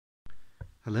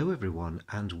Hello everyone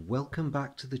and welcome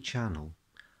back to the channel.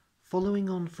 Following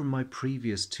on from my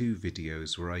previous two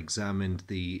videos where I examined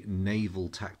the naval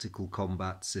tactical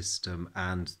combat system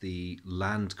and the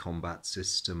land combat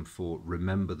system for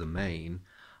Remember the Maine,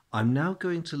 I'm now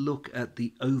going to look at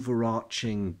the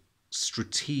overarching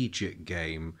strategic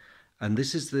game, and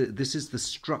this is the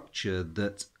structure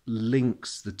that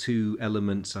links the two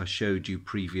elements I showed you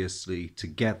previously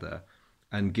together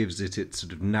and gives it its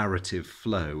sort of narrative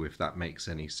flow, if that makes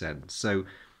any sense. So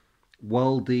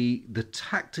while the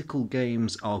tactical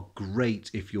games are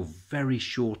great if you're very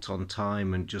short on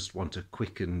time and just want a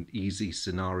quick and easy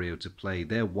scenario to play,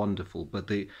 they're wonderful. But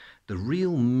the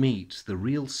real meat, the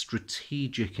real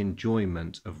strategic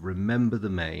enjoyment of Remember the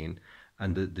Maine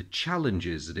and the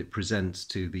challenges that it presents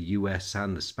to the US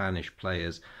and the Spanish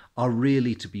players are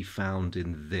really to be found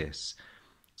in this.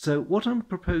 So what I'm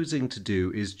proposing to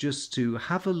do is just to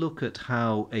have a look at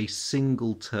how a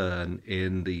single turn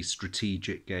in the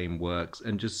strategic game works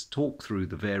and just talk through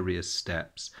the various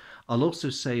steps. I'll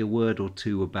also say a word or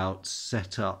two about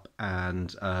setup and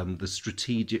the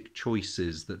strategic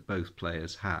choices that both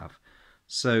players have.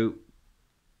 So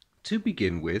to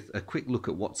begin with, a quick look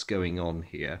at what's going on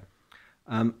here.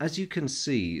 As you can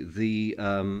see,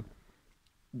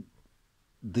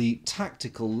 the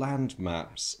tactical land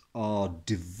maps are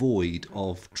devoid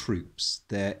of troops.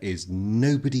 There is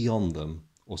nobody on them,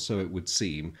 or so it would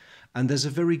seem. And there's a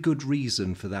very good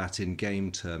reason for that in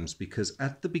game terms, because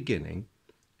at the beginning,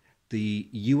 the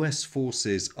US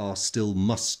forces are still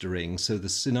mustering. So the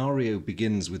scenario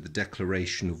begins with the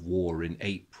declaration of war in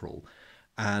April,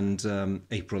 and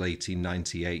April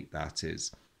 1898, that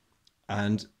is.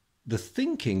 And the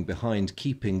thinking behind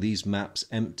keeping these maps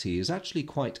empty is actually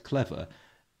quite clever.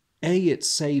 It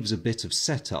saves a bit of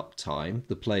setup time.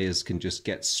 The players can just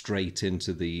get straight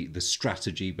into the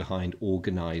strategy behind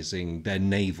organising their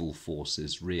naval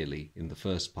forces, really, in the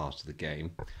first part of the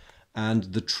game. And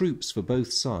the troops for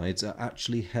both sides are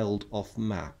actually held off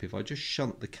map. If I just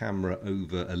shunt the camera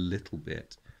over a little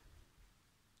bit,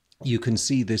 you can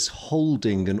see this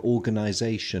holding an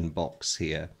organisation box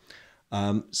here.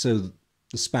 So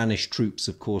the Spanish troops,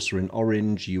 of course, are in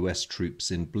orange, US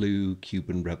troops in blue,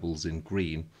 Cuban rebels in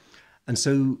green. And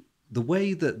so the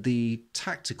way that the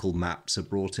tactical maps are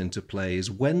brought into play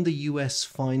is when the US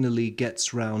finally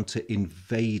gets round to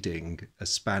invading a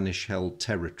Spanish-held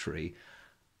territory,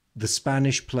 the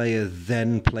Spanish player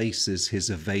then places his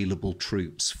available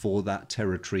troops for that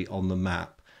territory on the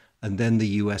map, and then the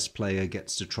US player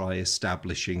gets to try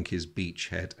establishing his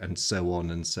beachhead and so on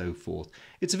and so forth.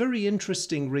 It's a very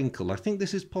interesting wrinkle. I think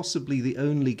this is possibly the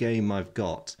only game I've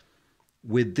got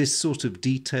with this sort of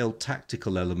detailed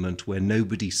tactical element where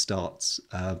nobody starts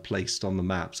placed on the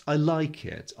maps. I like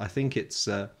it. I think it's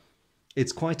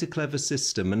quite a clever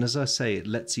system, and as I say, it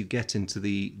lets you get into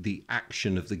the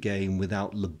action of the game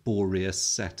without laborious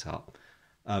setup.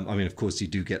 I mean, of course, you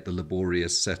do get the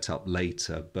laborious setup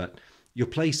later, but your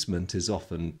placement is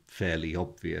often fairly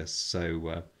obvious.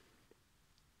 So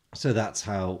that's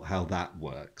how that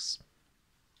works.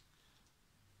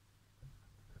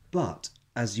 But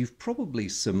as you've probably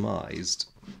surmised,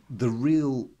 the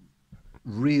real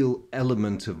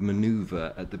element of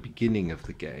maneuver at the beginning of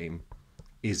the game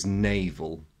is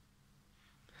naval.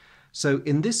 So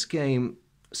in this game,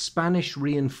 Spanish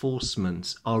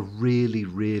reinforcements are really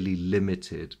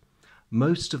limited.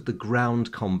 Most of the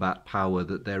ground combat power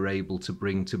that they're able to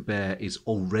bring to bear is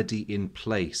already in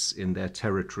place in their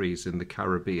territories in the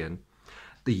Caribbean.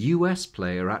 The US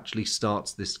player actually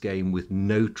starts this game with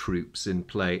no troops in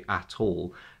play at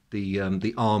all.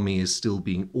 The army is still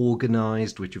being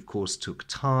organised, which of course took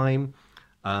time.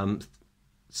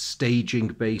 Staging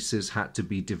bases had to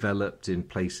be developed in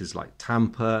places like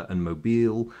Tampa and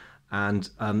Mobile, and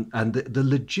the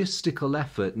logistical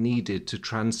effort needed to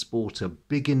transport a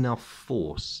big enough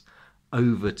force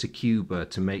over to Cuba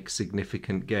to make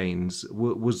significant gains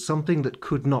was something that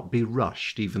could not be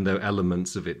rushed, even though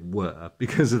elements of it were,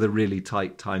 because of the really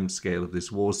tight timescale of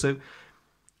this war. So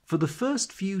for the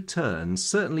first few turns,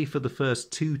 certainly for the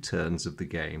first two turns of the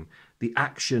game, the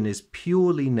action is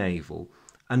purely naval,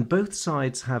 and both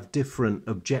sides have different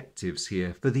objectives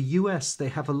here. For the US, they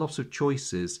have a lot of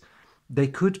choices. They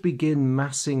could begin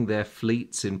massing their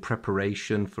fleets in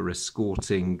preparation for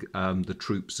escorting the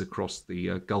troops across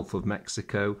the Gulf of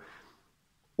Mexico,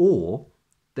 or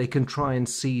they can try and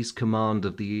seize command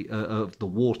of the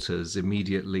waters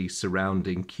immediately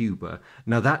surrounding Cuba.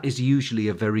 Now, that is usually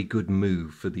a very good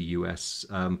move for the US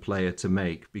player to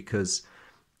make, because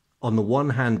On the one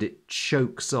hand, it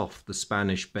chokes off the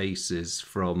Spanish bases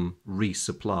from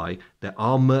resupply. There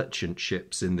are merchant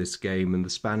ships in this game, and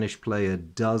the Spanish player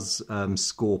does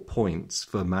score points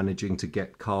for managing to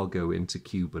get cargo into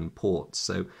Cuban ports.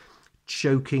 So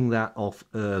choking that off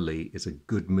early is a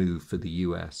good move for the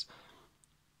US.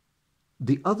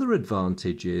 The other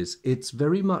advantage is it's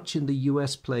very much in the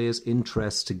US player's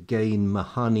interest to gain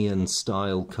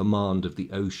Mahanian-style command of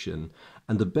the ocean,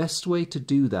 and the best way to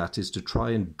do that is to try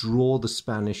and draw the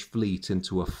Spanish fleet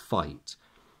into a fight.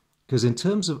 Because in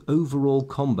terms of overall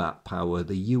combat power,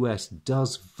 the US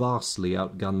does vastly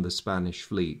outgun the Spanish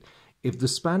fleet. If the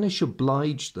Spanish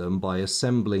oblige them by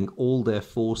assembling all their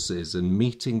forces and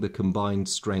meeting the combined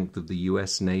strength of the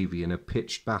US Navy in a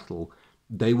pitched battle,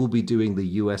 they will be doing the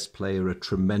US player a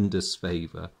tremendous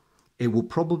favour. It will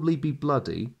probably be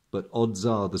bloody, but odds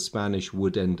are the Spanish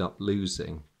would end up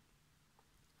losing.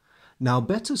 Now, a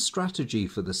better strategy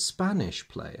for the Spanish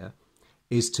player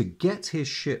is to get his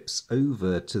ships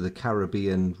over to the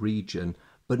Caribbean region,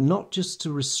 but not just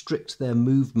to restrict their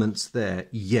movements there.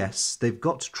 Yes, they've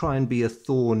got to try and be a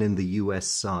thorn in the US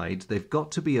side. They've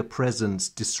got to be a presence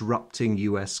disrupting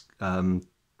US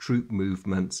troop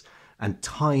movements and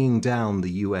tying down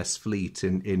the US fleet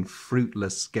in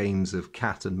fruitless games of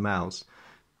cat and mouse.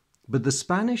 But the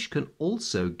Spanish can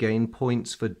also gain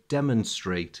points for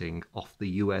demonstrating off the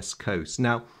US coast.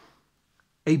 Now,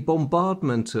 a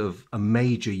bombardment of a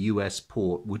major US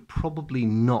port would probably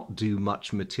not do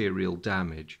much material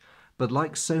damage, but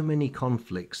like so many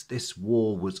conflicts, this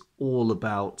war was all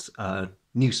about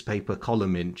newspaper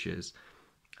column inches.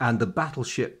 And the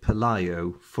battleship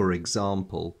Pelayo, for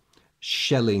example,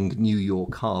 shelling New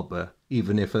York Harbor,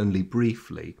 even if only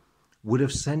briefly, would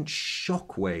have sent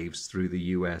shockwaves through the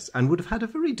US and would have had a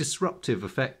very disruptive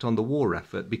effect on the war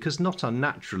effort, because not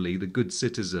unnaturally the good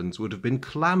citizens would have been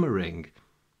clamouring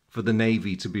for the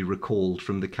Navy to be recalled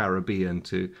from the Caribbean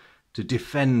to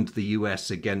defend the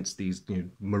US against these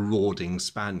marauding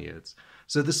Spaniards.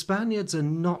 So the Spaniards are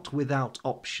not without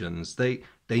options. They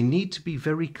need to be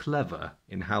very clever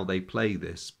in how they play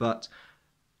this, but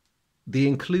the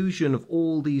inclusion of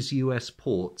all these US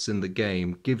ports in the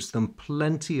game gives them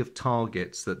plenty of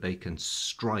targets that they can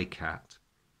strike at.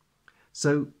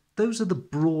 So those are the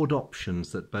broad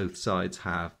options that both sides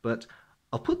have, but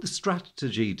I'll put the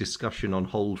strategy discussion on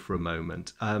hold for a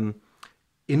moment.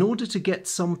 In order to get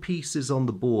some pieces on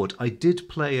the board, I did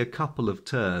play a couple of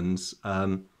turns.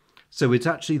 So it's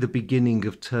actually the beginning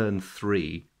of turn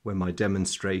 3 when my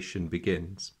demonstration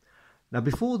begins. Now,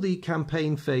 before the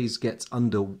campaign phase gets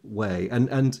underway,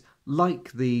 and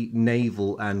like the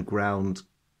naval and ground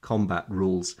combat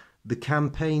rules, the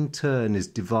campaign turn is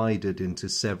divided into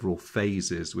several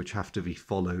phases which have to be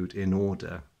followed in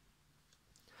order.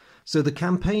 So the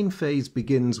campaign phase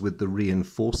begins with the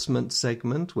reinforcement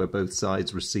segment, where both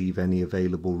sides receive any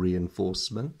available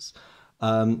reinforcements.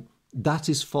 That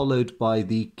is followed by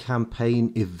the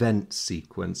campaign event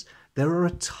sequence. There are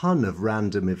a ton of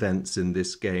random events in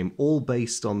this game, all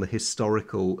based on the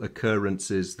historical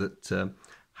occurrences that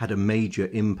had a major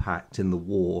impact in the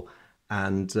war,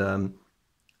 and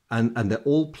they're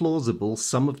all plausible.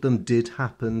 Some of them did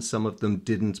happen, some of them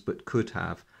didn't but could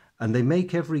have. And they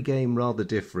make every game rather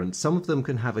different. Some of them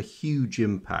can have a huge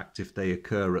impact if they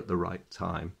occur at the right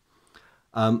time.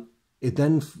 The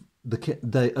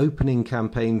opening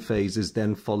campaign phase is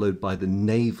then followed by the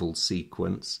naval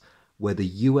sequence, where the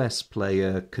US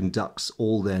player conducts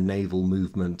all their naval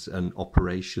movement and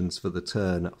operations for the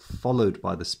turn, followed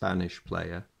by the Spanish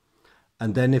player.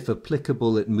 And then, if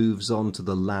applicable, it moves on to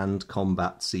the land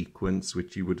combat sequence,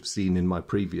 which you would have seen in my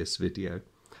previous video.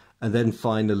 And then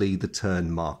finally, the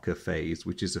turn marker phase,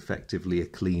 which is effectively a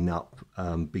clean up,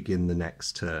 begin the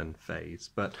next turn phase.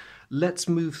 But let's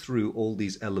move through all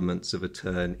these elements of a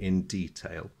turn in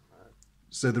detail.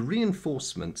 So the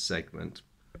reinforcement segment,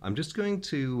 I'm just going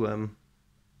to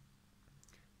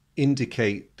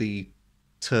indicate the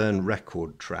turn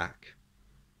record track.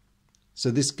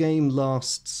 So this game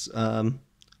lasts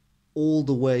all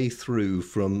the way through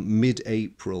from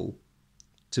mid-April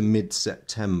to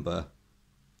mid-September,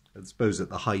 I suppose at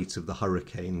the height of the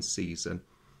hurricane season.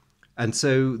 And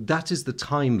so that is the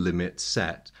time limit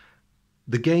set.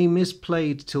 The game is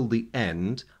played till the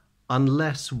end,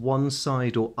 unless one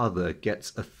side or other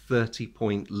gets a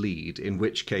 30-point lead, in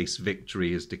which case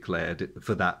victory is declared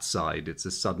for that side. It's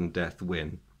a sudden death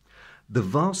win. The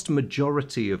vast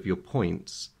majority of your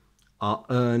points are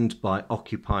earned by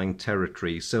occupying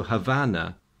territory. So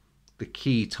Havana, the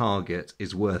key target,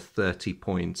 is worth 30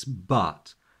 points,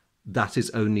 but that is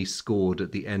only scored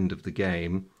at the end of the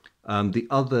game. The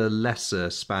other lesser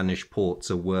Spanish ports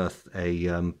are worth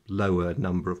a lower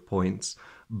number of points.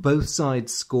 Both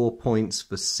sides score points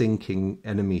for sinking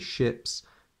enemy ships,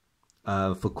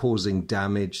 for causing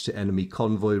damage to enemy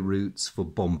convoy routes, for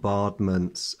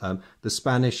bombardments. The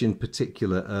Spanish in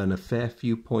particular earn a fair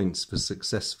few points for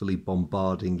successfully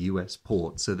bombarding US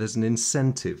ports, so there's an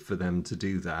incentive for them to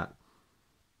do that.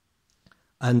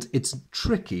 And it's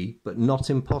tricky, but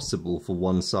not impossible for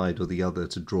one side or the other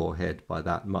to draw ahead by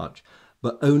that much.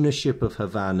 But ownership of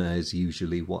Havana is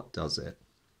usually what does it.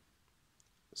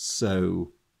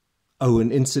 So, oh,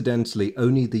 and incidentally,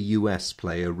 only the US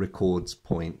player records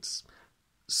points.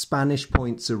 Spanish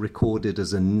points are recorded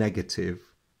as a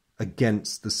negative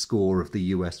against the score of the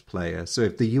US player. So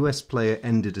if the US player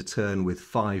ended a turn with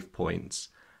 5 points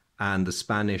and the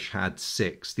Spanish had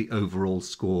 6, the overall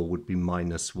score would be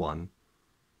 -1.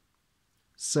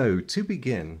 So, to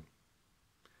begin,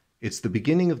 it's the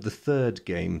beginning of the third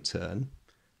game turn,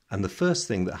 and the first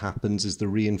thing that happens is the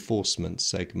reinforcement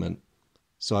segment.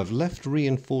 So I've left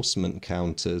reinforcement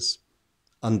counters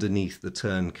underneath the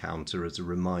turn counter as a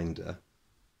reminder.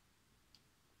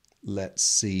 Let's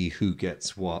see who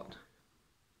gets what.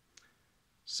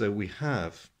 So we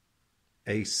have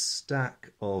a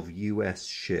stack of US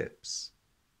ships,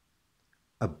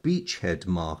 a beachhead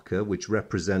marker which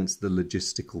represents the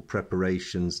logistical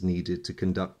preparations needed to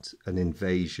conduct an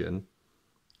invasion,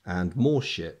 and more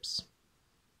ships.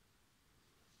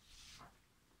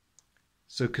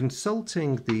 So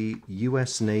consulting the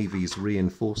US Navy's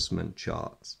reinforcement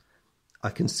charts, I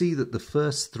can see that the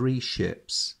first 3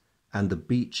 ships and the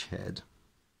beachhead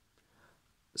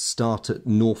start at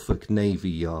Norfolk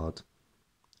Navy Yard,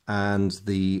 and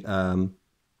the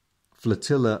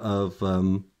flotilla of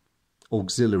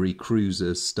auxiliary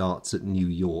cruisers starts at New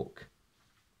York.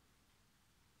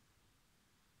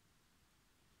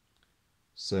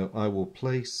 So I will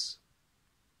place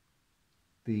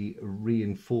the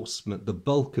reinforcement, the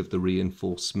bulk of the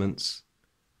reinforcements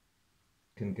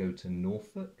can go to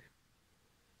Norfolk,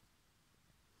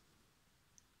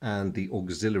 and the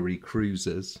auxiliary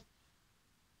cruisers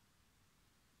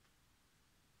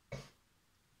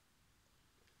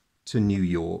to New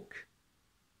York.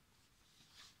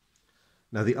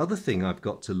 Now, the other thing I've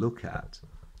got to look at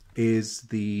is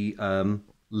the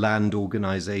land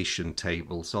organization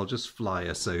table. So I'll just fly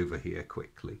us over here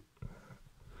quickly.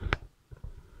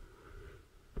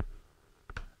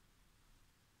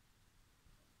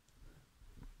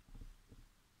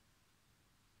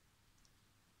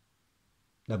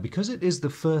 Now, because it is the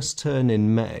first turn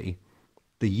in May,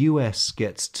 the US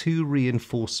gets 2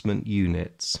 reinforcement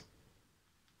units.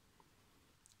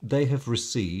 They have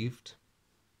received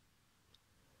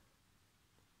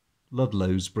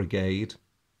Ludlow's brigade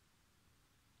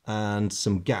and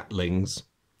some Gatlings,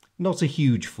 not a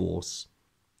huge force,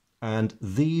 and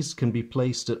these can be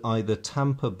placed at either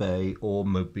Tampa Bay or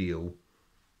Mobile,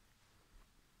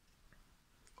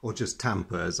 or just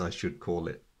Tampa as I should call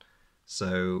it.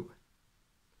 So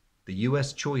the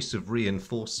US choice of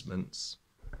reinforcements,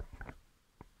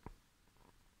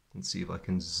 let's see if I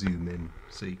can zoom in,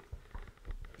 see,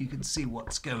 you can see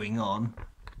what's going on.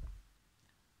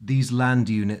 These land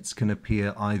units can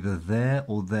appear either there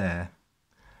or there.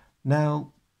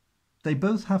 Now, they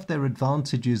both have their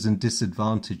advantages and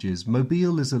disadvantages.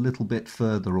 Mobile is a little bit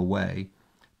further away,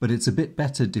 but it's a bit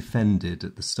better defended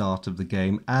at the start of the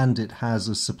game, and it has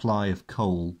a supply of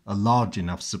coal, a large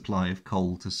enough supply of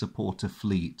coal to support a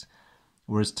fleet,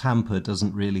 whereas Tampa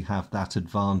doesn't really have that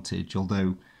advantage,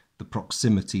 although the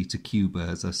proximity to Cuba,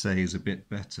 as I say, is a bit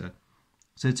better.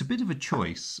 So it's a bit of a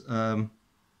choice.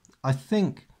 I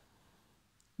think,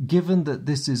 given that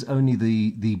this is only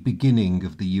the beginning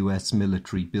of the US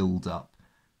military build-up,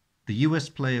 the US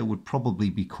player would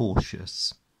probably be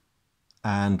cautious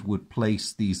and would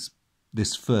place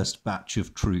this first batch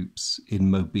of troops in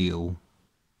Mobile.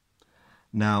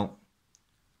 Now,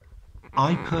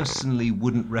 I personally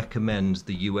wouldn't recommend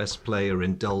the US player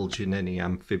indulge in any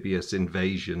amphibious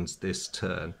invasions this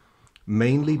turn,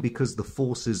 mainly because the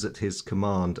forces at his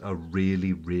command are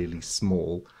really, really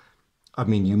small. I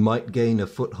mean, you might gain a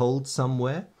foothold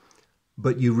somewhere,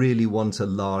 but you really want a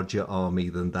larger army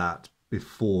than that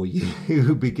before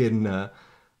you begin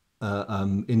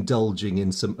indulging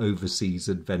in some overseas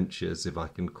adventures, if I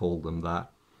can call them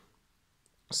that.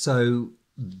 So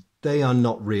they are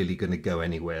not really going to go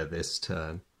anywhere this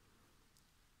turn.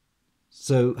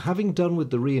 So having done with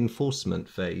the reinforcement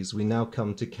phase, we now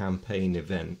come to campaign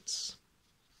events.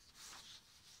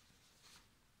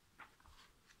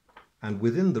 And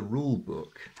within the rule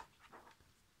book,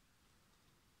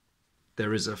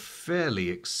 there is a fairly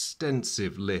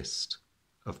extensive list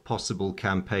of possible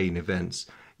campaign events.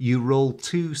 you roll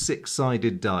 2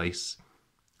 six-sided dice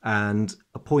and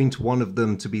appoint one of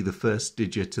them to be the first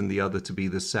digit and the other to be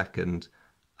the second,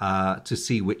 to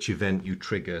see which event you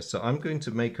trigger. So I'm going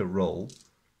to make a roll.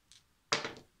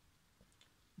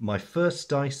 My first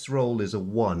dice roll is a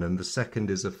 1 and the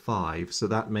second is a 5, so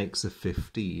that makes a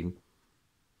 15.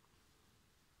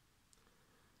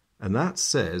 And that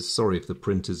says, sorry if the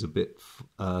print is a bit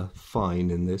fine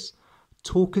in this,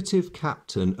 talkative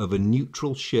captain of a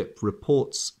neutral ship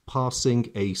reports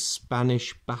passing a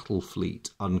Spanish battle fleet,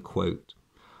 unquote.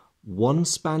 One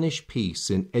Spanish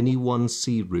piece in any one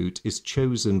sea route is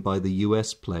chosen by the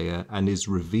US player and is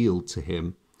revealed to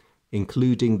him,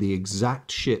 including the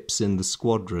exact ships in the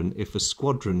squadron if a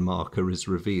squadron marker is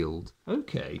revealed.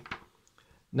 Okay.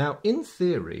 Now, in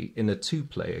theory, in a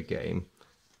two-player game,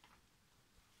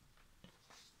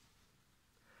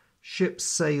 ships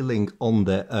sailing on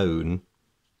their own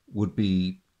would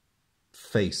be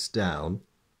face down,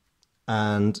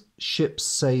 and ships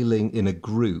sailing in a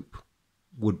group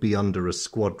would be under a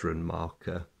squadron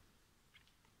marker.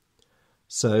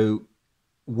 So,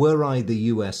 were I the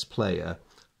US player,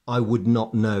 I would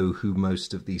not know who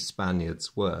most of these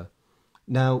Spaniards were.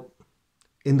 Now,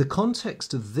 in the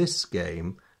context of this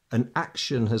game, an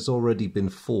action has already been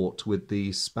fought with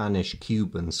the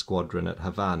Spanish-Cuban squadron at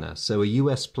Havana, so a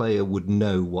US player would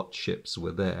know what ships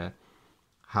were there.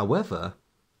 However,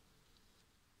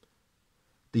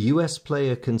 the US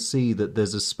player can see that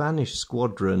there's a Spanish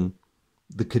squadron,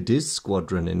 the Cadiz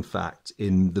squadron in fact,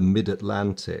 in the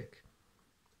mid-Atlantic,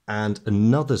 and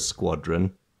another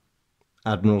squadron,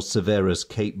 Admiral Cervera's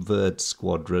Cape Verde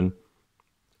squadron,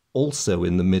 also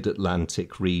in the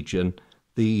mid-Atlantic region.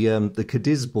 The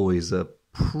Cadiz boys are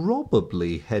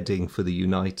probably heading for the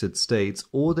United States,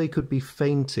 or they could be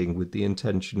feinting with the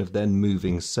intention of then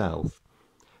moving south.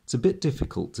 It's a bit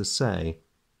difficult to say.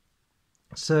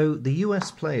 So the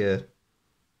US player,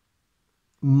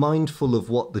 mindful of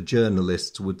what the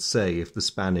journalists would say if the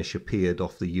Spanish appeared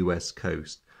off the US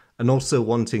coast, and also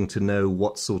wanting to know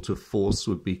what sort of force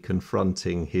would be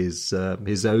confronting his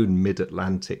own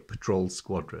mid-Atlantic patrol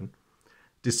squadron,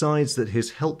 decides that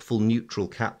his helpful neutral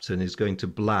captain is going to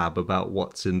blab about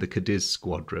what's in the Cadiz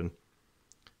squadron.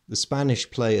 The Spanish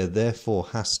player therefore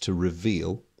has to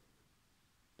reveal,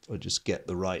 if I just get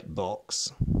the right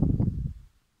box,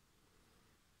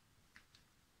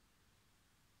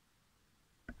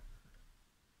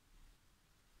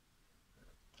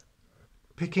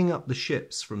 picking up the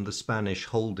ships from the Spanish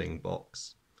holding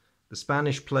box, the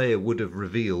Spanish player would have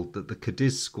revealed that the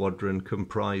Cadiz squadron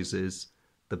comprises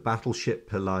the battleship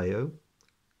Pelayo,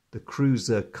 the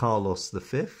cruiser Carlos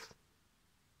V,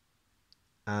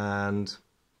 and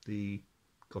the,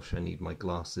 gosh, I need my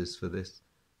glasses for this,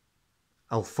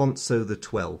 Alfonso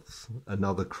XII,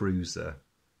 another cruiser.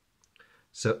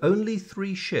 So only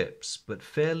 3 ships, but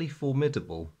fairly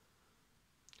formidable.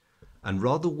 And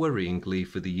rather worryingly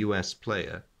for the US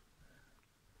player,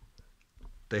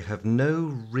 they have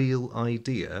no real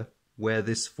idea where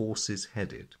this force is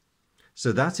headed.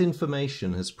 So that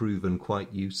information has proven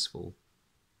quite useful.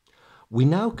 We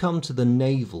now come to the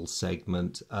naval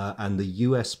segment, and the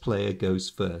US player goes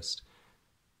first.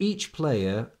 Each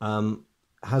player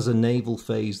has a naval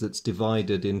phase that's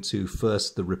divided into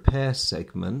first the repair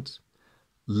segment,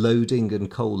 loading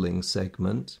and coaling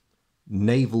segment,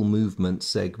 naval movement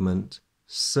segment,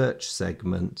 search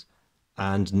segment,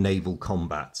 and naval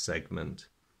combat segment.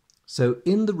 So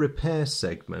in the repair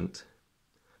segment,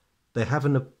 they have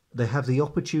the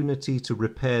opportunity to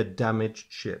repair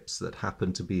damaged ships that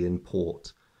happen to be in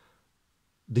port.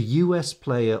 The US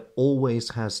player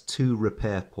always has 2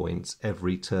 repair points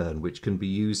every turn, which can be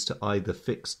used to either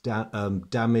fix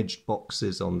damaged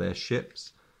boxes on their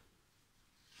ships,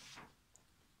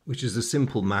 which is a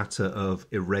simple matter of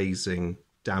erasing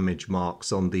damage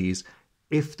marks on these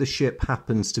if the ship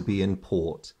happens to be in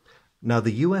port. Now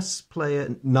the US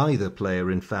player, neither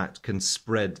player in fact, can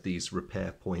spread these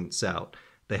repair points out.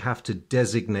 They have to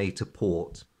designate a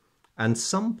port. And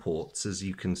some ports, as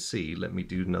you can see, let me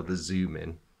do another zoom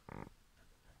in,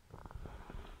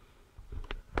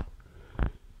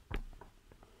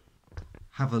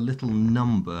 have a little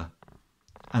number,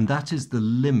 and that is the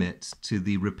limit to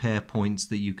the repair points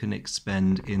that you can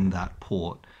expend in that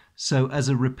port. So as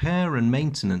a repair and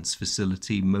maintenance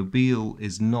facility, Mobile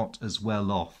is not as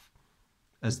well off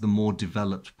as the more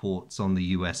developed ports on the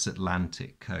US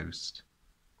Atlantic coast.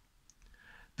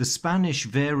 The Spanish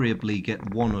variably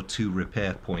get 1 or 2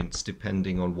 repair points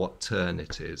depending on what turn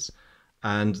it is,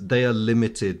 and they are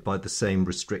limited by the same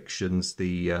restrictions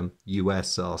the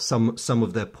US are. Some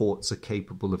of their ports are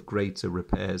capable of greater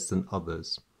repairs than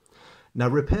others. Now,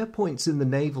 repair points in the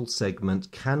naval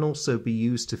segment can also be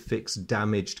used to fix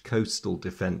damaged coastal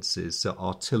defences, so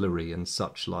artillery and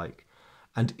such like.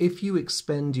 And if you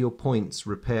expend your points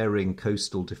repairing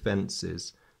coastal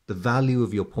defences, the value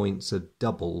of your points are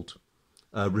doubled,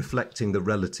 reflecting the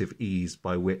relative ease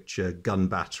by which gun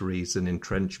batteries and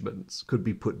entrenchments could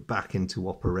be put back into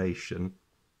operation.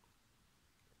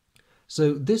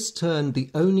 So this turn,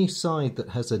 the only side that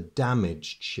has a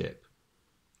damaged ship,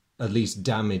 at least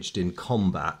damaged in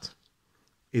combat,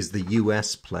 is the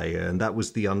US player, and that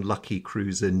was the unlucky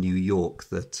cruiser New York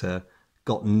that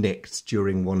got nicked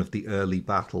during one of the early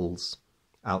battles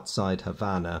outside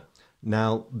Havana.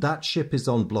 Now, that ship is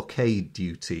on blockade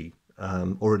duty,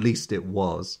 or at least it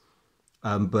was,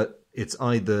 but it's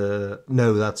either...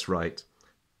 No, that's right.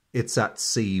 It's at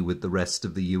sea with the rest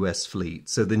of the US fleet.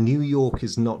 So the New York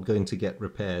is not going to get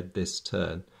repaired this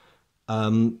turn.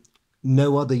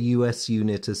 No other US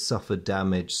unit has suffered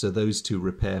damage, so those two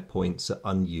repair points are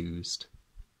unused.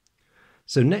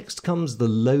 So next comes the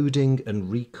loading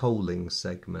and recoaling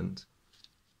segment.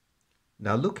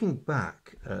 Now, looking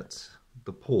back at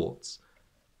the ports,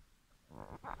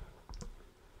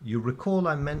 you recall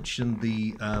I mentioned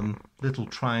the little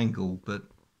triangle that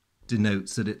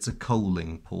denotes that it's a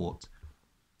coaling port.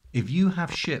 If you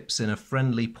have ships in a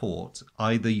friendly port,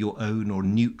 either your own or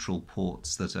neutral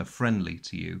ports that are friendly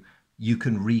to you, you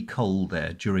can recoal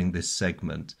there during this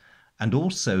segment. And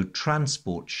also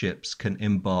transport ships can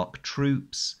embark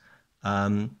troops,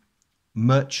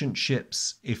 merchant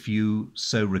ships, if you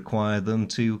so require them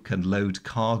to, can load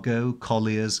cargo,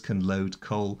 colliers can load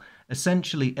coal.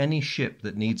 Essentially any ship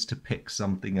that needs to pick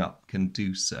something up can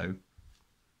do so.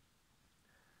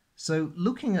 So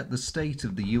looking at the state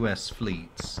of the US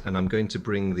fleets, and I'm going to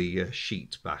bring the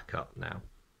sheet back up now.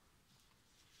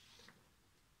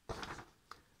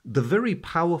 The very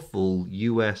powerful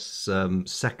US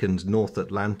 2nd North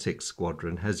Atlantic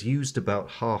Squadron has used about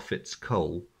half its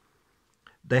coal.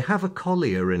 They have a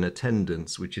collier in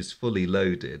attendance which is fully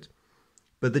loaded,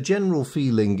 but the general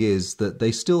feeling is that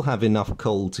they still have enough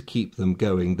coal to keep them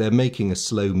going. They're making a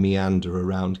slow meander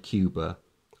around Cuba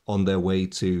on their way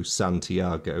to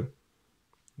Santiago.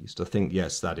 I used to think,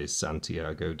 yes, that is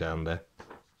Santiago down there.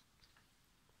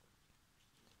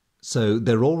 So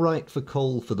they're all right for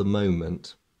coal for the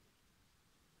moment.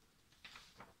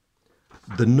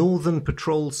 The Northern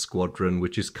Patrol Squadron,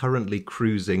 which is currently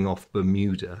cruising off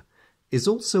Bermuda, is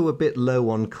also a bit low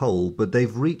on coal, but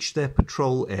they've reached their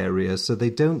patrol area, so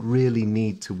they don't really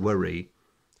need to worry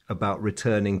about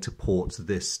returning to port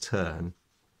this turn.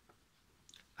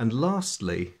 And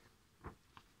lastly,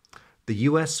 the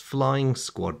US Flying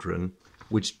Squadron,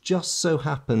 which just so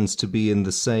happens to be in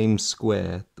the same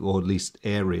square, or at least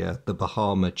area, the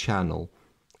Bahama Channel,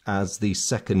 as the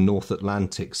 2nd North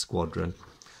Atlantic Squadron,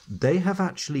 they have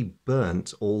actually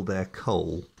burnt all their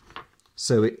coal.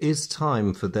 So it is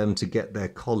time for them to get their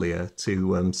collier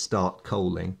to start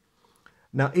coaling.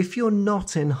 Now, if you're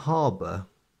not in harbour,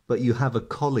 but you have a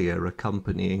collier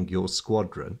accompanying your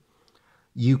squadron,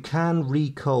 you can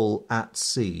recoal at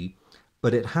sea,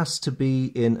 but it has to be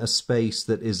in a space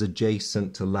that is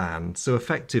adjacent to land. So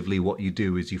effectively what you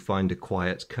do is you find a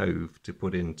quiet cove to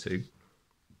put into.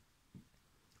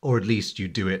 Or at least you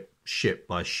do it ship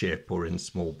by ship or in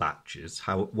small batches,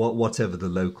 whatever the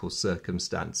local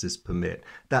circumstances permit.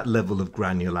 That level of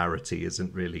granularity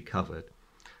isn't really covered.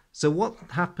 So what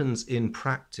happens in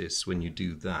practice when you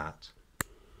do that?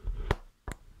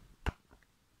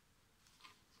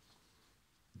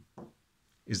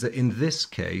 Is that in this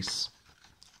case,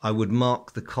 I would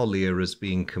mark the collier as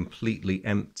being completely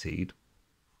emptied.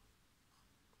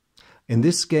 In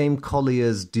this game,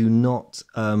 colliers do not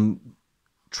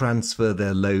transfer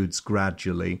their loads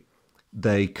gradually.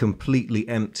 They completely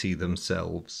empty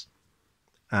themselves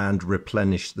and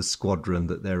replenish the squadron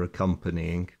that they're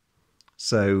accompanying.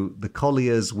 So the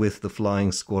colliers with the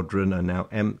flying squadron are now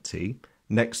empty.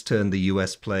 Next turn, the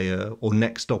US player, or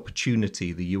next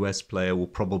opportunity, the US player will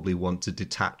probably want to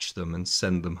detach them and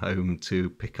send them home to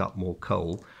pick up more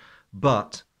coal.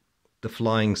 But the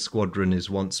flying squadron is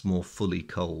once more fully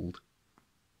coaled.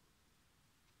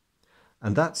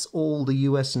 And that's all the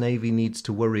US Navy needs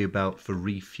to worry about for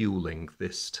refueling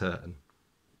this turn.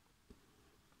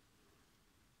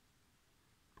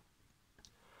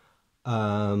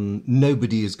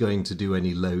 Nobody is going to do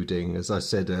any loading. As I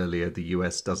said earlier, the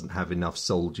US doesn't have enough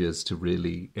soldiers to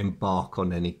really embark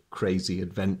on any crazy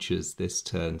adventures this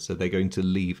turn, so they're going to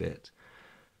leave it.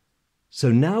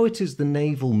 So now it is the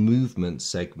naval movement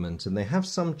segment, and they have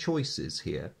some choices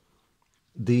here.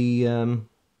 The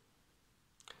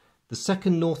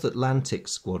 2nd North Atlantic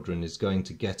Squadron is going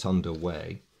to get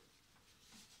underway.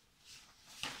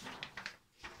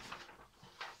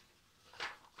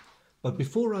 But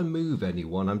before I move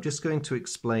anyone, I'm just going to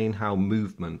explain how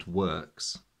movement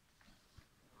works.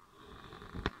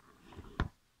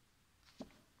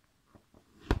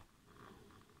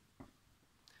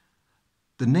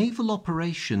 The Naval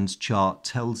Operations chart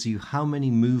tells you how many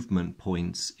movement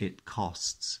points it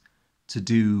costs to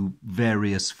do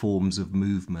various forms of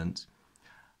movement.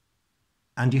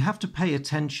 And you have to pay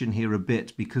attention here a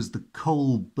bit because the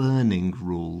coal burning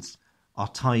rules are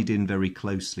tied in very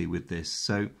closely with this.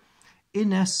 So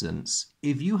in essence,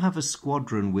 if you have a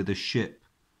squadron with a ship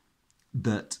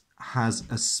that has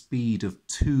a speed of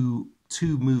two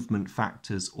movement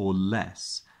factors or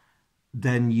less,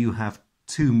 then you have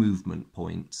 2 movement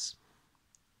points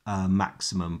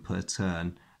maximum per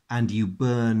turn, and you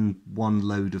burn 1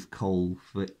 load of coal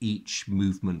for each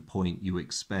movement point you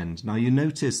expend. Now you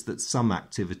notice that some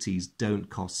activities don't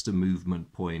cost a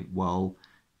movement point, while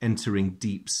entering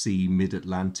deep sea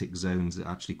mid-Atlantic zones are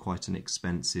actually quite an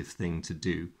expensive thing to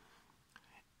do.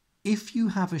 If you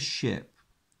have a ship,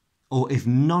 or if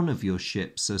none of your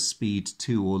ships are speed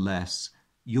 2 or less,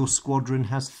 your squadron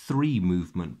has 3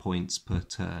 movement points per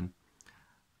turn.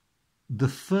 The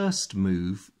first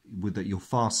move that your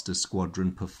faster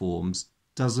squadron performs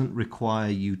doesn't require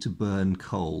you to burn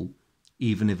coal,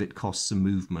 even if it costs a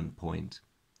movement point.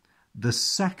 The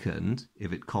second,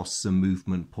 if it costs a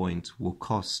movement point, will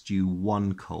cost you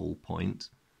 1 coal point.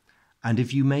 And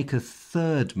if you make a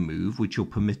third move, which you're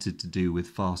permitted to do with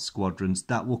fast squadrons,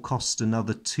 that will cost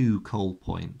another 2 coal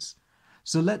points.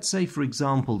 So let's say, for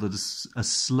example, that a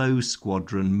slow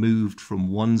squadron moved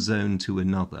from one zone to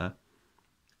another,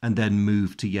 and then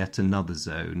move to yet another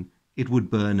zone, it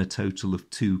would burn a total of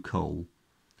 2 coal.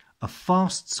 A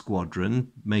fast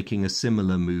squadron making a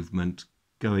similar movement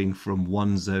going from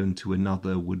one zone to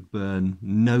another would burn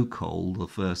no coal the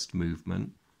first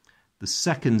movement. The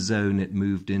second zone it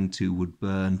moved into would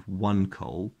burn 1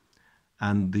 coal,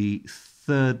 and the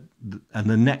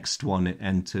next one it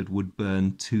entered would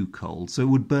burn 2 coal. So it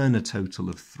would burn a total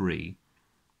of 3.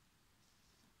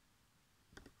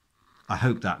 I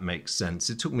hope that makes sense.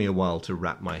 It took me a while to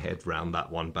wrap my head round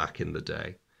that one back in the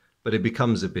day, but it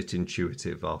becomes a bit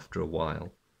intuitive after a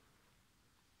while.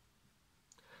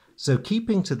 So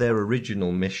keeping to their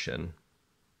original mission,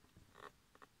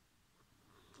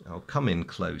 I'll come in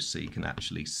close so you can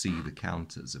actually see the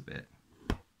counters a bit.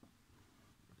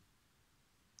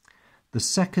 The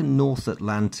 2nd North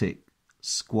Atlantic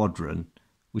Squadron,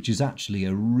 which is actually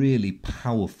a really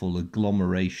powerful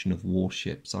agglomeration of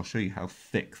warships. I'll show you how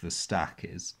thick the stack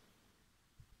is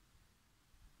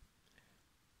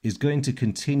going to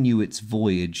continue its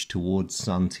voyage towards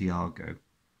Santiago.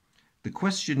 The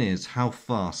question is, how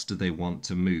fast do they want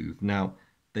to move? Now,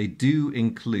 they do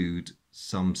include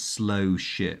some slow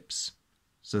ships,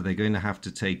 so they're going to have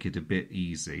to take it a bit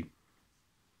easy.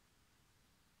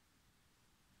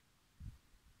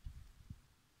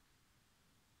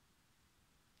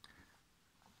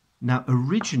 Now,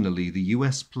 originally, the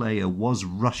US player was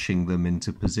rushing them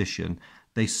into position.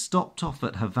 They stopped off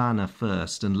at Havana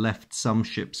first and left some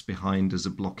ships behind as a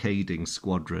blockading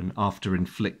squadron after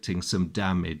inflicting some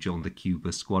damage on the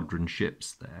Cuba squadron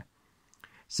ships there.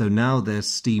 So now they're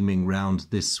steaming round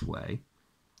this way.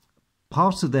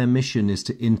 Part of their mission is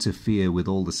to interfere with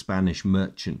all the Spanish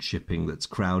merchant shipping that's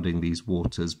crowding these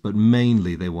waters, but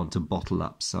mainly they want to bottle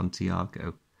up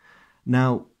Santiago.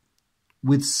 Now,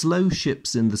 with slow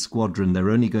ships in the squadron, they're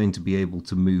only going to be able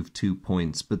to move 2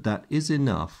 points, but that is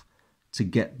enough to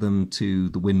get them to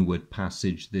the Windward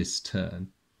Passage this turn.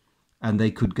 And they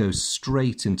could go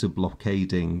straight into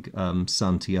blockading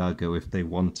Santiago if they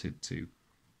wanted to.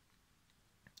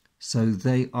 So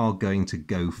they are going to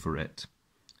go for it.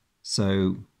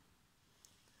 So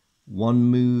 1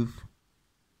 move,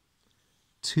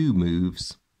 2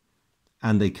 moves,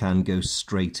 and they can go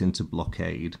straight into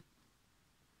blockade.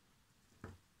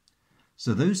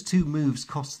 So those 2 moves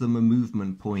cost them a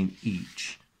movement point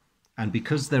each. And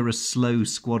because they're a slow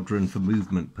squadron for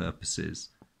movement purposes,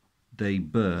 they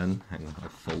burn, hang on, I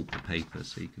fold the paper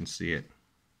so you can see it.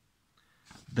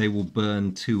 They will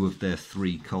burn 2 of their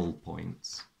 3 coal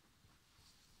points.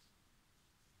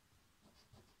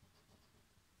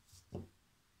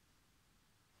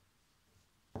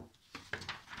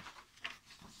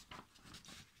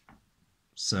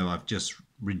 So I've just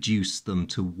reduced them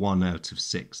to 1 out of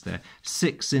 6 there.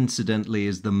 6, incidentally,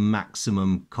 is the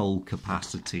maximum coal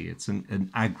capacity. It's an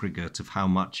aggregate of how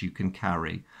much you can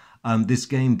carry. This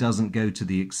game doesn't go to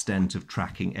the extent of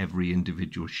tracking every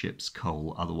individual ship's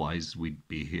coal, otherwise we'd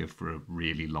be here for a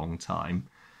really long time.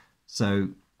 So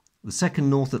the 2nd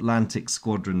North Atlantic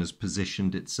Squadron has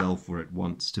positioned itself where it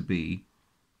wants to be.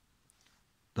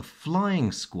 The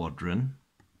Flying Squadron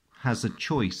has a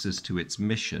choice as to its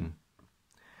mission.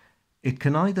 It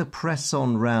can either press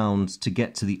on round to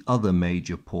get to the other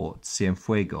major port,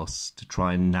 Cienfuegos, to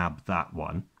try and nab that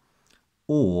one,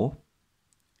 or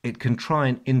it can try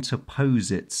and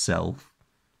interpose itself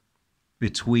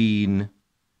between,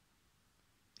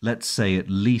 let's say, at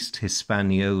least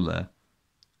Hispaniola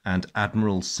and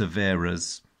Admiral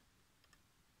Cervera's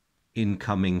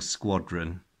incoming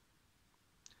squadron.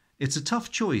 It's a tough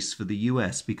choice for the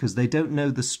US because they don't know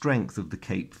the strength of the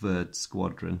Cape Verde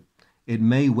squadron. It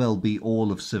may well be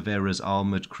all of Cervera's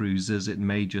armoured cruisers, it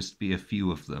may just be a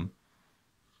few of them.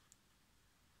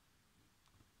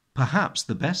 Perhaps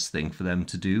the best thing for them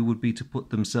to do would be to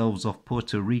put themselves off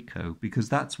Puerto Rico, because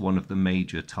that's one of the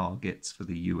major targets for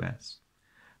the US.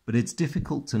 But it's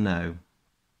difficult to know.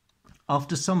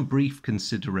 After some brief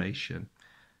consideration,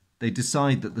 they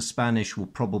decide that the Spanish will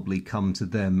probably come to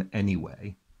them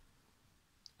anyway.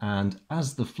 And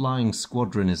as the flying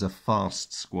squadron is a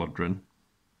fast squadron,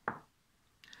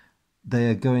 they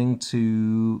are going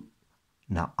to...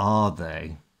 Now, are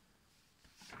they?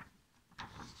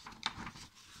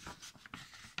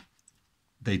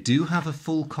 They do have a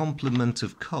full complement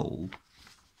of coal,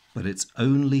 but it's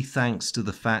only thanks to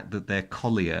the fact that their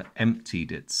collier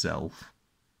emptied itself.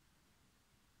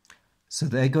 So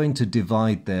they're going to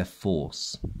divide their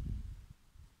force.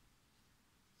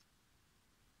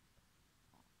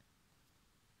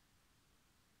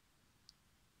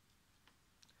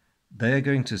 They are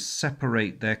going to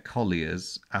separate their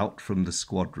colliers out from the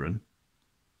squadron.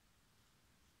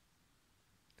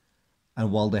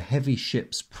 And while the heavy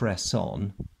ships press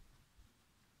on,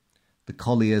 the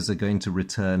colliers are going to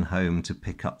return home to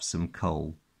pick up some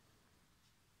coal.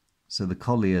 So the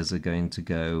colliers are going to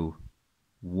go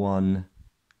 1,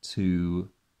 2,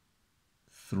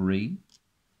 3.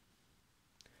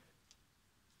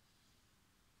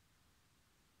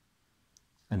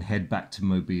 And head back to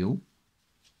Mobile.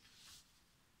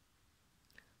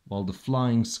 While the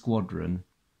flying squadron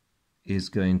is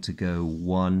going to go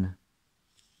 1,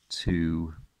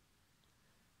 2,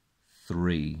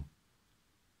 3.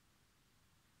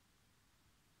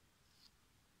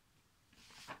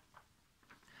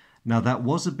 Now that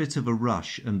was a bit of a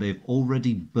rush, and they've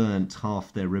already burnt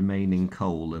half their remaining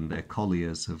coal and their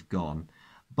colliers have gone.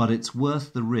 But it's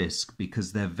worth the risk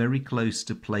because they're very close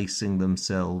to placing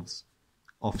themselves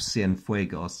off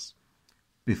Cienfuegos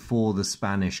before the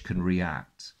Spanish can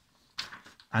react.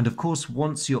 And of course,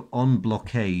 once you're on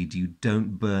blockade, you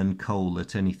don't burn coal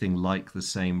at anything like the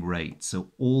same rate.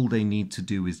 So all they need to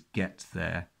do is get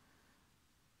there.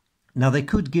 Now, they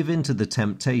could give in to the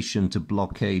temptation to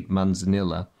blockade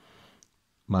Manzanilla.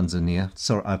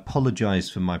 Sorry, I apologize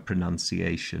for my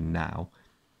pronunciation now.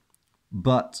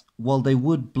 But while they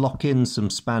would block in some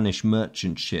Spanish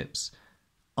merchant ships,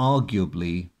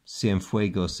 arguably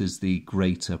Cienfuegos is the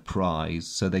greater prize,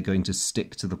 so they're going to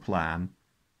stick to the plan.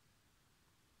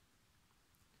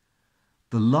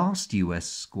 The last US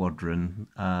squadron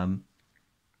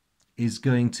is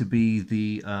going to be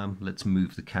the, let's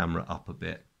move the camera up a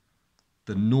bit,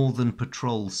 the Northern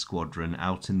Patrol Squadron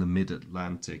out in the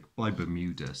mid-Atlantic, by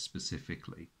Bermuda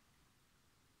specifically.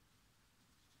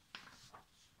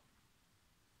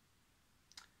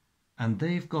 And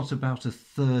they've got about a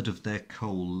third of their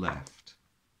coal left.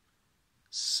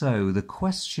 So the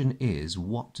question is,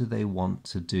 what do they want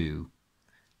to do?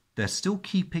 They're still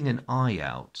keeping an eye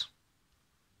out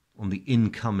on the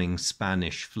incoming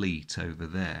Spanish fleet over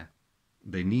there.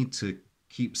 They need to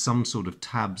keep some sort of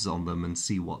tabs on them and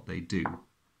see what they do.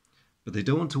 But they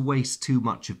don't want to waste too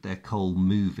much of their coal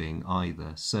moving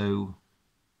either. So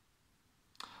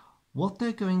what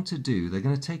they're going to do, they're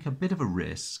going to take a bit of a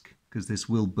risk, because this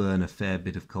will burn a fair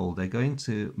bit of coal. They're going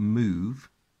to move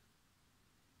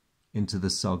into the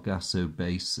Sargasso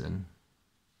Basin.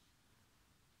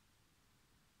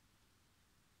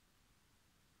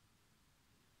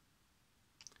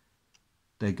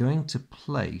 They're going to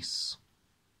place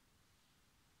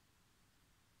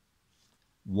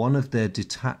one of their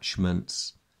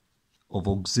detachments of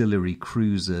auxiliary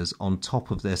cruisers on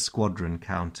top of their squadron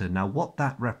counter. Now, what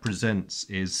that represents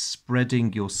is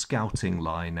spreading your scouting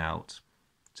line out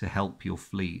to help your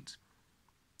fleet.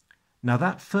 Now,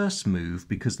 that first move,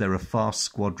 because they're a fast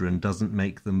squadron, doesn't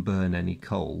make them burn any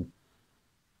coal.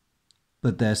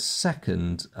 But their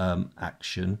second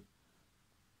action,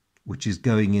 which is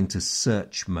going into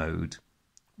search mode,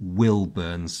 will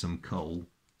burn some coal.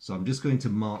 So I'm just going to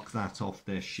mark that off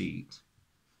their sheet.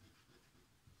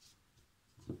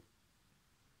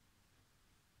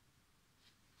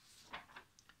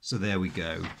 So there we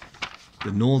go.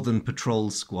 The Northern Patrol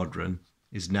Squadron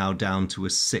is now down to a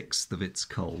sixth of its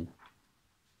coal.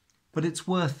 But it's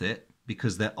worth it.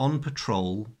 because they're on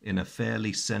patrol in a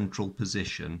fairly central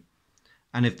position.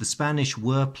 And if the Spanish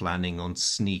were planning on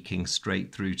sneaking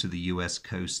straight through to the US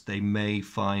coast, they may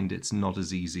find it's not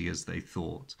as easy as they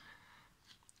thought.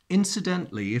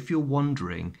 Incidentally, if you're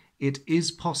wondering, it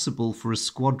is possible for a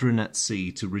squadron at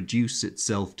sea to reduce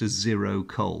itself to 0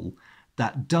 coal.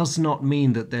 That does not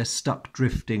mean that they're stuck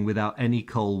drifting without any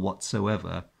coal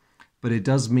whatsoever, but it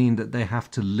does mean that they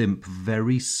have to limp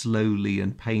very slowly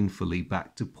and painfully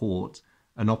back to port,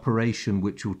 an operation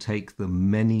which will take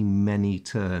them many, many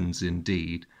turns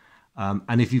indeed.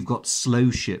 And if you've got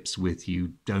slow ships with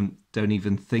you, don't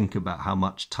even think about how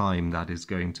much time that is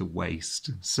going to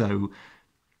waste. So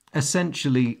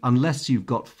essentially, unless you've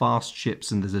got fast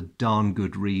ships and there's a darn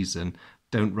good reason,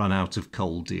 don't run out of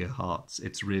coal, dear hearts.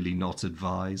 It's really not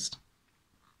advised.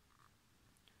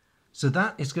 So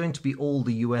that is going to be all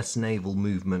the US naval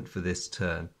movement for this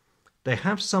turn. They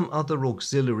have some other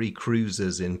auxiliary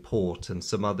cruisers in port and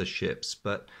some other ships,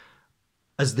 but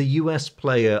as the US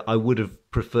player, I would have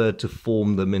preferred to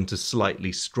form them into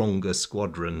slightly stronger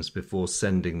squadrons before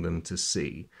sending them to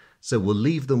sea. So we'll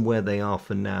leave them where they are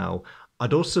for now.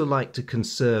 I'd also like to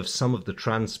conserve some of the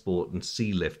transport and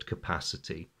sea lift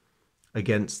capacity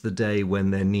against the day when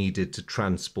they're needed to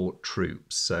transport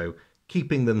troops. So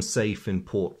keeping them safe in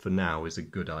port for now is a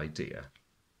good idea.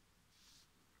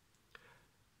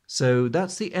 So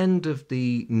that's the end of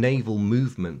the naval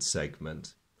movement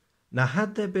segment. Now,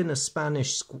 had there been a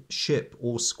Spanish ship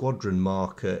or squadron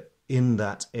marker in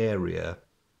that area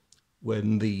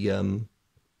when the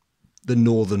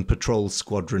Northern Patrol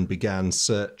Squadron began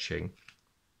searching,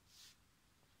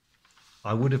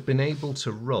 I would have been able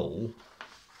to roll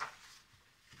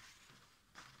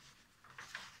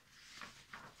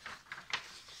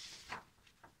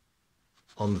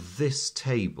on this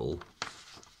table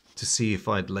to see if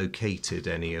I'd located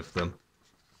any of them.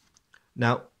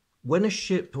 Now, when a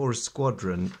ship or a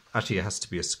squadron, actually it has to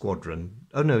be a squadron,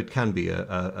 oh no, it can be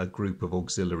a group of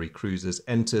auxiliary cruisers,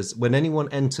 when anyone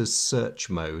enters search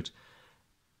mode,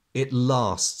 it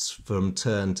lasts from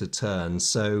turn to turn.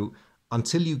 So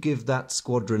until you give that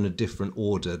squadron a different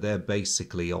order, they're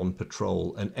basically on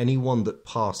patrol, and anyone that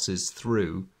passes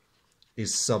through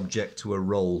is subject to a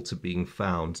roll to being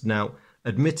found. Now,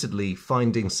 admittedly,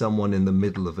 finding someone in the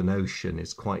middle of an ocean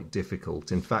is quite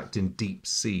difficult. In fact, in deep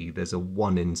sea, there's a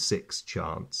 1 in 6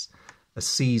 chance. A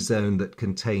sea zone that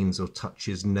contains or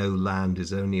touches no land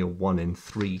is only a 1 in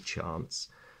 3 chance.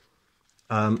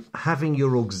 Having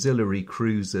your auxiliary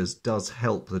cruisers does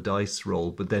help the dice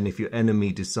roll, but then if your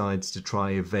enemy decides to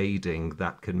try evading,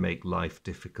 that can make life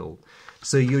difficult.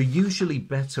 So you're usually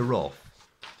better off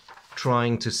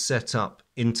trying to set up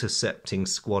intercepting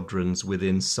squadrons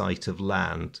within sight of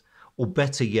land, or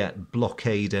better yet,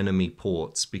 blockade enemy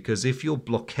ports, because if you're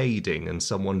blockading and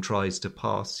someone tries to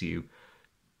pass you,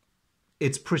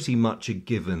 it's pretty much a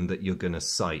given that you're going to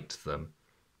sight them.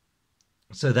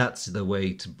 So that's the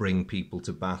way to bring people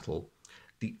to battle.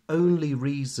 The only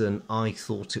reason I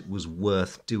thought it was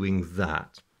worth doing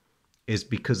that is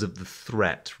because of the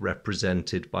threat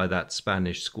represented by that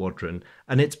Spanish squadron,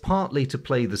 and it's partly to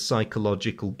play the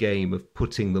psychological game of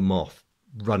putting them off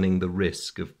running the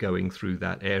risk of going through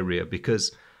that area,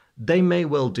 because they may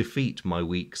well defeat my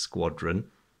weak squadron,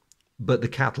 but the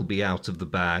cat will be out of the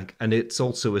bag, and it's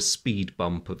also a speed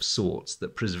bump of sorts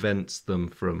that prevents them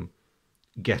from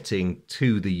getting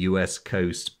to the US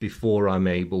coast before I'm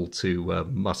able to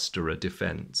muster a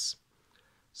defense.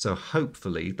 So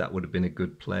hopefully that would have been a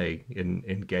good play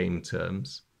in game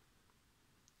terms.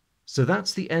 So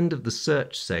that's the end of the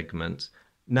search segment.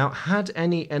 Now, had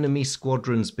any enemy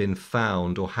squadrons been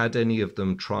found, or had any of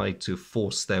them tried to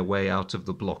force their way out of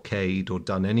the blockade, or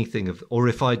done anything or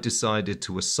if I decided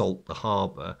to assault the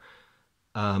harbour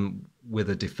with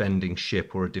a defending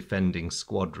ship or a defending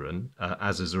squadron,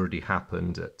 as has already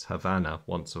happened at Havana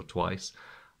once or twice,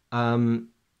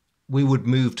 we would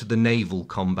move to the naval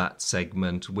combat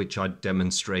segment, which I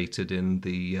demonstrated in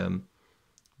the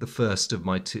first of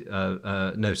my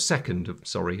second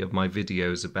of my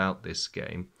videos about this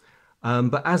game.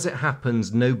 But as it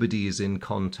happens, nobody is in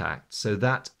contact, so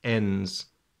that ends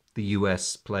the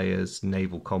US player's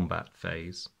naval combat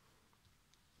phase.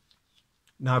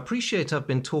 Now, I appreciate I've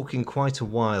been talking quite a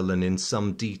while and in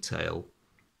some detail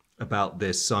about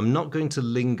this, so I'm not going to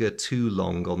linger too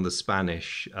long on the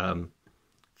Spanish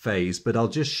phase, but I'll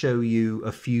just show you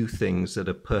a few things that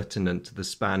are pertinent to the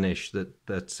Spanish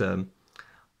that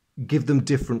give them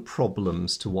different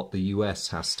problems to what the US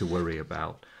has to worry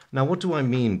about. Now, what do I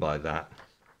mean by that?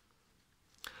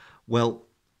 Well,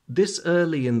 this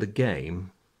early in the game,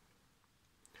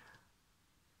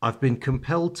 I've been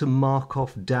compelled to mark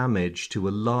off damage to a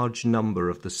large number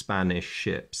of the Spanish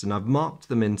ships, and I've marked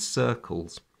them in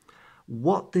circles.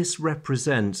 What this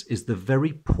represents is the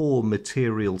very poor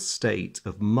material state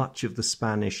of much of the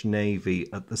Spanish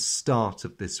Navy at the start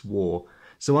of this war.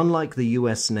 So unlike the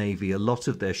US Navy, a lot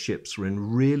of their ships were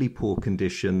in really poor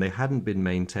condition. They hadn't been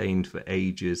maintained for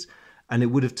ages, and it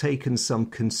would have taken some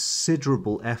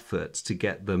considerable effort to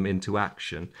get them into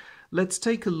action. Let's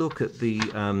take a look at the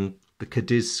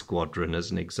Cadiz squadron as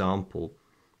an example.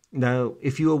 Now,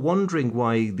 if you are wondering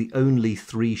why the only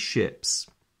 3 ships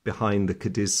behind the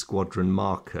Cadiz squadron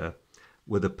marker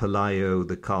were the Pelayo,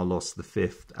 the Carlos V,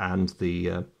 and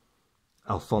the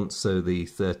Alfonso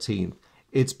XIII,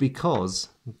 it's because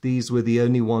these were the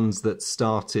only ones that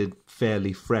started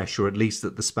fairly fresh, or at least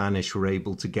that the Spanish were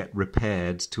able to get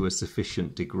repaired to a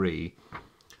sufficient degree.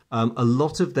 A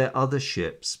lot of their other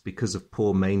ships, because of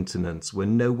poor maintenance, were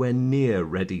nowhere near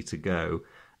ready to go.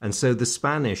 And so the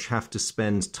Spanish have to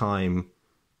spend time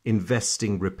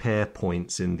investing repair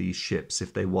points in these ships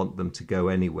if they want them to go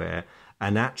anywhere.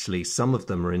 And actually, some of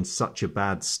them are in such a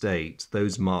bad state,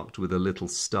 those marked with a little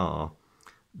star,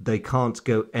 they can't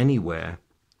go anywhere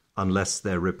unless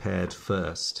they're repaired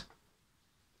first.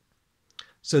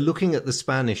 So looking at the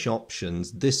Spanish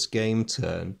options, this game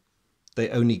turn, they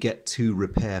only get 2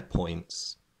 repair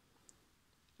points.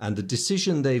 And the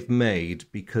decision they've made,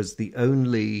 because the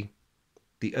only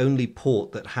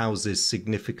port that houses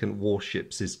significant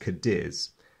warships is Cadiz,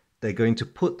 they're going to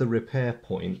put the repair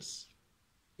points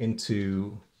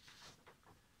into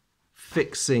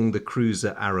fixing the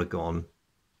cruiser Aragon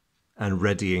and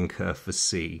readying her for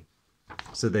sea.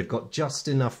 So they've got just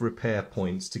enough repair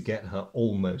points to get her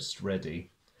almost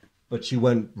ready, but she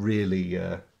won't really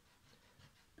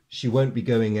she won't be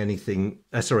going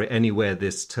anywhere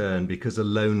this turn, because a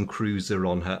lone cruiser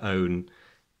on her own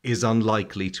is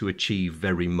unlikely to achieve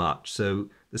very much. So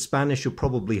the Spanish will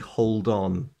probably hold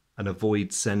on and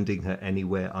avoid sending her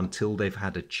anywhere until they've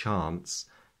had a chance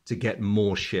to get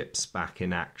more ships back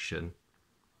in action.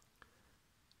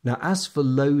 Now, as for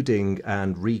loading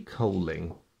and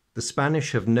recoaling, the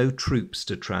Spanish have no troops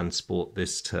to transport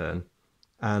this turn,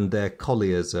 and their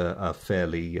colliers are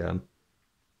fairly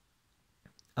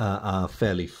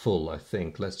full, I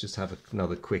think. Let's just have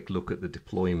another quick look at the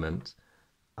deployment.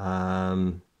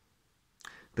 The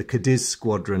Cadiz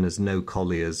squadron has no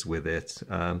colliers with it.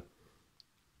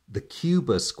 The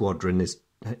Cuba squadron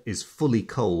is fully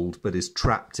coaled but is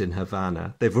trapped in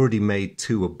Havana. They've already made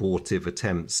 2 abortive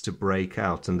attempts to break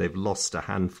out, and they've lost a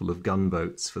handful of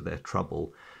gunboats for their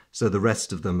trouble. So the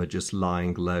rest of them are just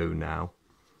lying low now.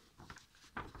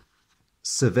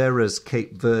 Cervera's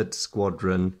Cape Verde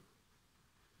squadron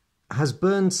has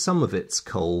burned some of its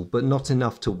coal, but not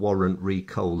enough to warrant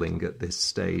recoaling at this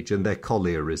stage, and their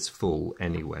collier is full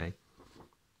anyway.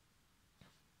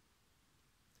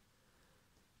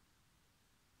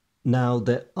 Now,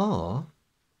 there are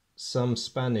some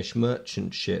Spanish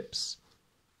merchant ships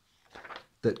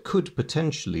that could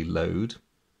potentially load.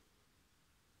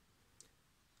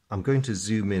 I'm going to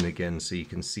zoom in again so you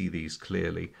can see these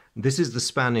clearly. This is the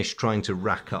Spanish trying to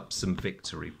rack up some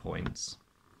victory points.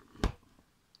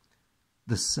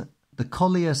 The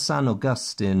collier San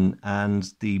Agustin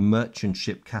and the merchant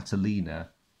ship Catalina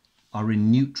are in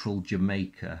neutral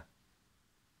Jamaica.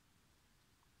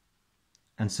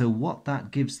 And so what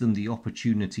that gives them the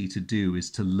opportunity to do is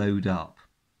to load up.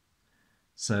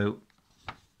 So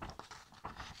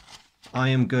I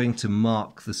am going to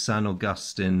mark the San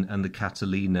Agustin and the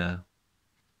Catalina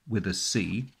with a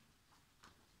C.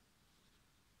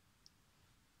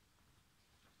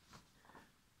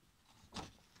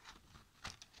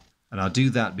 And I'll do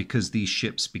that because these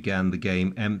ships began the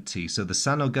game empty. So the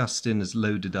San Agustin is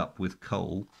loaded up with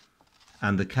coal,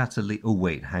 and the Catalina... Oh,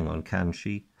 wait, hang on, can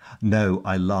she? No,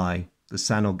 I lie. The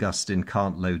San Agustin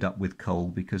can't load up with coal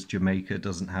because Jamaica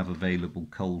doesn't have available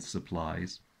coal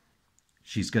supplies.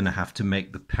 She's going to have to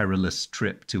make the perilous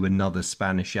trip to another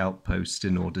Spanish outpost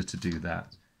in order to do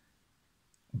that.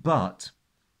 But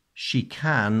she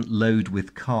can load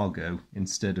with cargo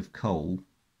instead of coal.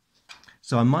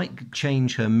 So I might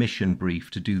change her mission brief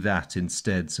to do that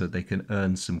instead so they can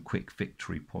earn some quick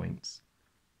victory points.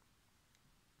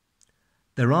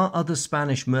 There are other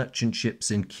Spanish merchant ships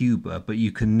in Cuba, but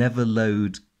you can never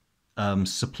load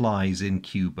supplies in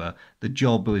Cuba. The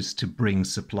job is to bring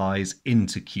supplies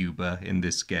into Cuba in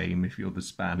this game if you're the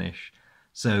Spanish.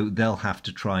 So they'll have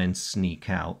to try and sneak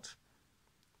out.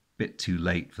 Bit too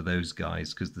late for those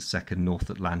guys because the 2nd North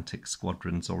Atlantic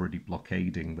Squadron's already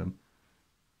blockading them.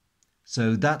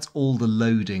 So that's all the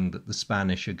loading that the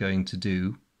Spanish are going to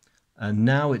do. And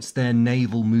now it's their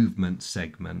naval movement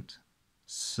segment.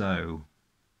 So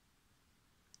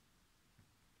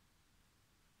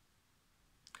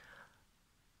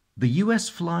The US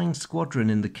flying squadron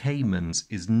in the Caymans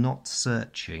is not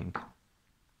searching,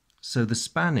 so the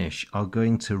Spanish are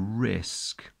going to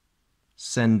risk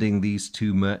sending these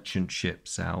two merchant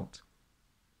ships out.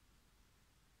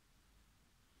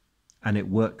 And it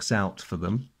works out for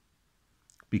them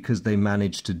because they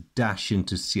manage to dash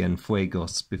into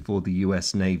Cienfuegos before the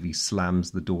US Navy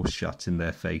slams the door shut in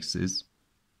their faces.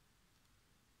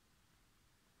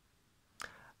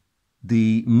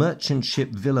 The merchant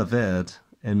ship Villaverde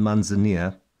in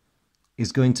Manzanilla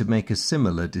is going to make a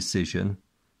similar decision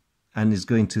and is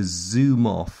going to zoom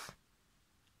off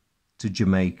to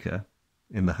Jamaica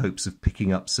in the hopes of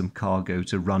picking up some cargo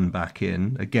to run back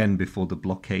in, again before the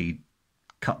blockade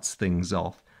cuts things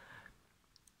off.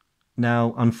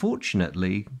 Now,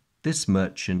 unfortunately, this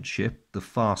merchant ship, the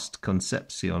Fast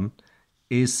Concepcion,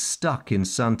 is stuck in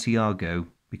Santiago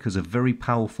because a very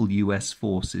powerful US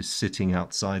force is sitting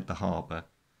outside the harbour.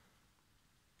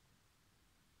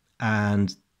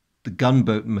 And the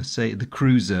gunboat, the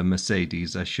cruiser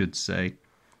Mercedes, I should say,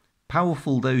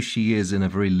 powerful though she is in a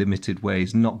very limited way,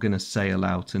 is not going to sail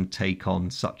out and take on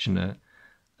such an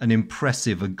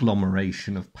impressive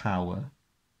agglomeration of power.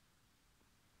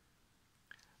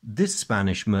 This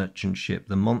Spanish merchant ship,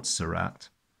 the Montserrat,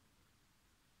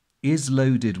 is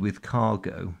loaded with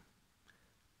cargo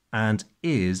and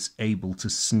is able to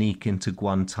sneak into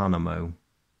Guantanamo.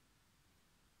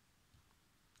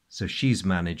 So she's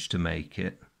managed to make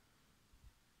it.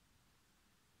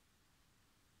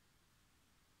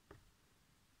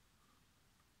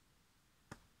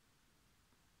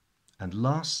 And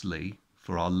lastly,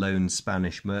 for our lone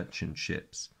Spanish merchant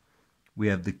ships, we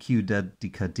have the Ciudad de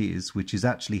Cadiz, which is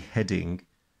actually heading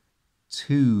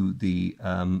to the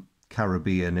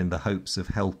Caribbean in the hopes of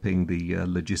helping the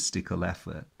logistical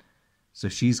effort. So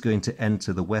she's going to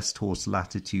enter the West Horse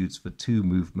latitudes for 2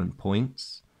 movement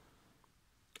points.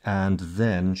 And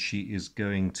then she is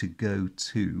going to go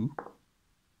to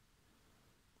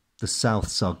the South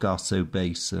Sargasso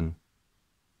Basin.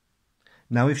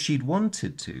 Now, if she'd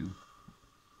wanted to,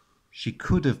 she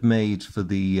could have made for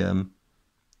the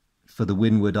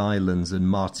Windward Islands and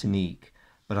Martinique,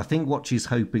 but I think what she's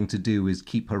hoping to do is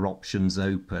keep her options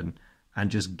open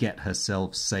and just get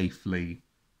herself safely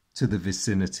to the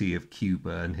vicinity of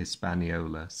Cuba and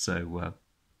Hispaniola. So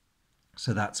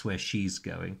that's where she's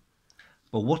going.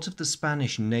 But what of the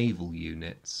Spanish naval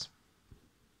units?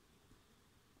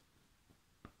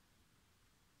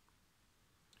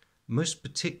 Most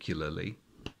particularly,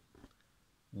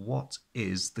 what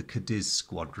is the Cadiz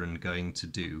squadron going to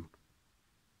do?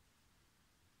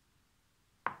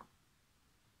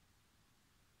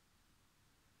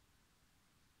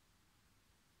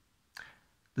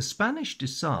 The Spanish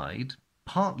decide,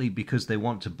 partly because they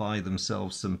want to buy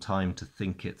themselves some time to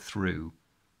think it through,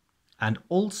 and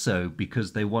also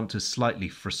because they want to slightly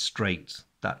frustrate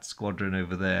that squadron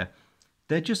over there,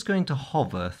 they're just going to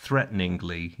hover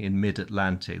threateningly in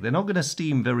mid-Atlantic. They're not going to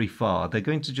steam very far. They're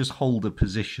going to just hold a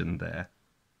position there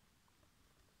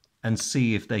and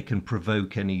see if they can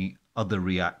provoke any other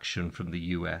reaction from the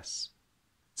US.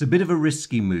 It's a bit of a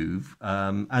risky move,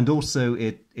 and also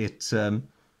it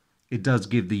does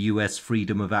give the US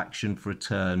freedom of action for a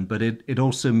turn, but it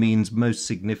also means, most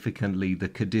significantly, the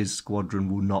Cadiz squadron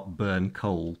will not burn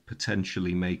coal,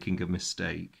 potentially making a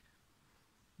mistake.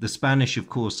 The Spanish, of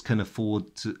course, can afford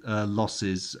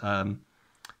losses.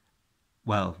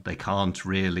 Well, they can't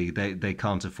really. They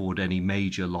can't afford any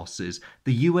major losses.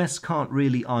 The US can't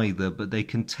really either, but they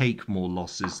can take more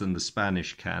losses than the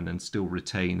Spanish can and still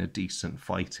retain a decent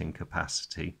fighting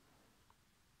capacity.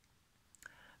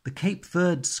 The Cape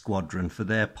Verde squadron, for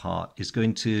their part, is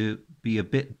going to be a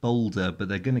bit bolder, but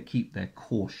they're going to keep their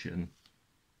caution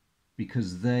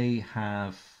because they're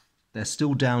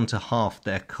still down to half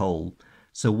their coal.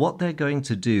 So what they're going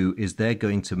to do is they're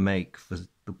going to make for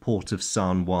the port of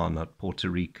San Juan at Puerto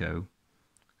Rico.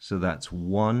 So that's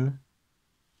 1,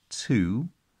 2,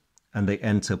 and they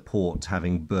enter port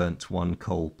having burnt 1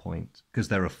 coal point because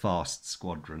they're a fast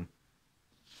squadron.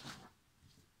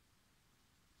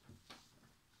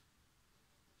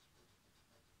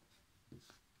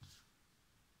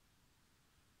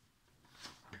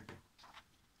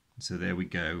 So there we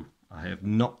go. I have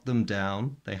knocked them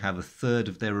down. They have 1/3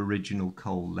 of their original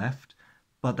coal left,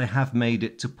 but they have made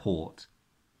it to port.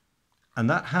 And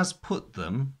that has put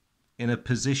them in a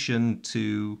position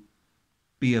to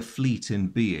be a fleet in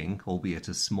being, albeit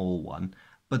a small one,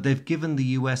 but they've given the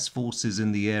US forces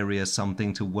in the area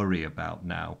something to worry about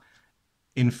now.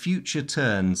 In future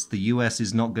turns, the US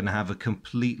is not going to have a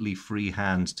completely free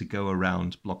hand to go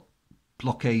around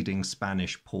blockading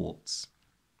Spanish ports.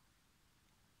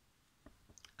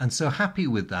 And so, happy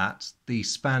with that, the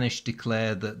Spanish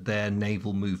declare that their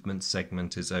naval movement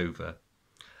segment is over.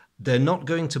 They're not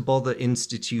going to bother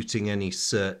instituting any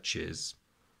searches,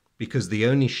 because the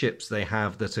only ships they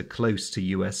have that are close to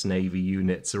US Navy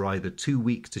units are either too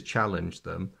weak to challenge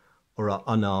them or are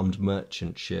unarmed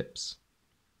merchant ships.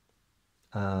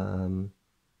 Oh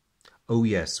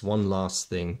yes, one last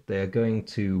thing. They're going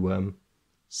to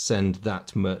send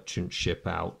that merchant ship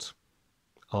out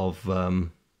of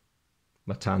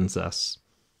Matanzas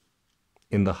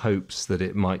in the hopes that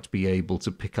it might be able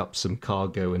to pick up some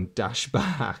cargo and dash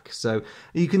back. So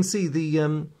you can see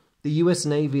the US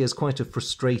Navy has quite a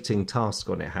frustrating task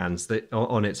on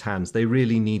its hands. They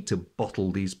really need to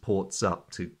bottle these ports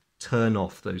up to turn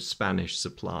off those Spanish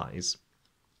supplies.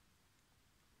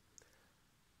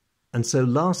 And so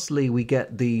lastly, we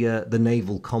get the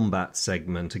naval combat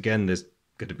segment. Again, there's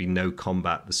going to be no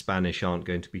combat. The Spanish aren't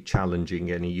going to be challenging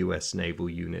any US naval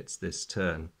units this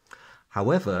turn.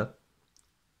 However,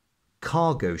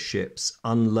 cargo ships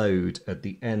unload at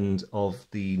the end of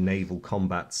the naval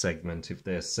combat segment if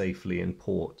they're safely in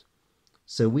port.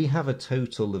 So we have a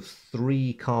total of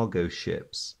 3 cargo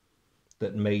ships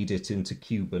that made it into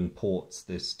Cuban ports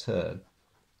this turn,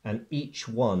 and each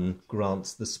one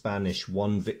grants the Spanish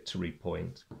 1 victory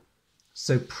point.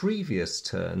 So previous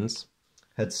turns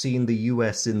had seen the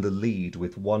US in the lead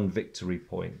with 1 victory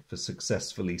point for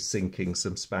successfully sinking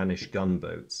some Spanish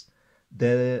gunboats.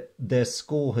 Their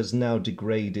score has now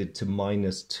degraded to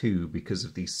 -2 because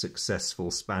of these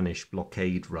successful Spanish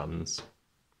blockade runs.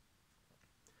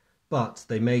 But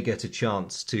they may get a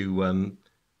chance to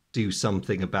do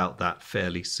something about that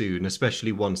fairly soon,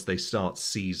 especially once they start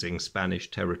seizing Spanish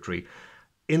territory.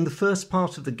 In the first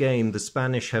part of the game, the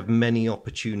Spanish have many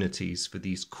opportunities for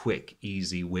these quick,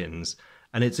 easy wins,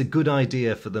 and it's a good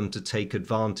idea for them to take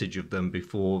advantage of them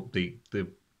before the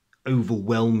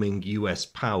overwhelming US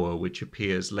power, which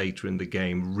appears later in the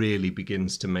game, really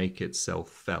begins to make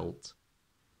itself felt.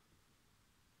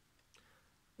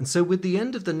 And so with the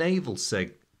end of the naval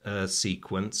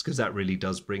sequence, because that really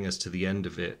does bring us to the end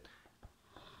of it,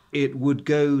 it would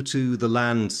go to the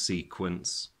land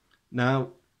sequence.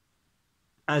 Now,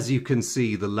 as you can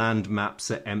see, the land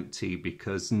maps are empty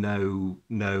because no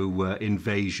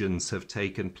invasions have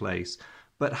taken place.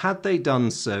 But had they done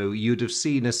so, you'd have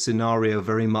seen a scenario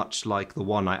very much like the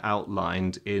one I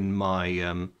outlined in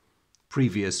my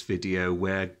previous video,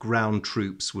 where ground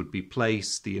troops would be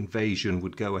placed, the invasion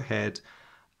would go ahead,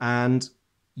 and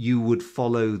you would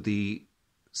follow the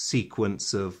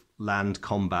sequence of land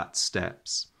combat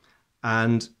steps.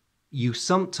 And you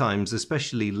sometimes,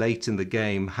 especially late in the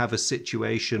game, have a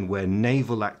situation where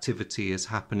naval activity is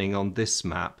happening on this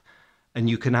map, and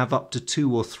you can have up to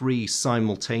 2 or 3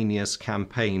 simultaneous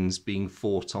campaigns being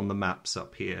fought on the maps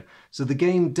up here. So the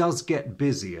game does get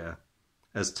busier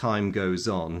as time goes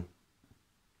on.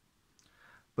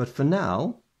 But for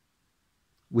now,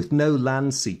 with no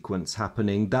land sequence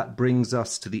happening, that brings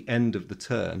us to the end of the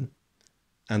turn,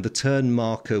 and the turn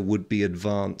marker would be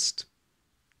advanced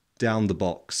down the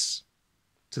box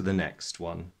to the next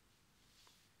one.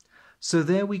 So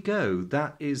there we go.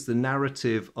 That is the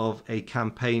narrative of a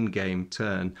campaign game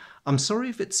turn. I'm sorry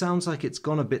if it sounds like it's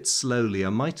gone a bit slowly. I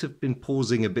might have been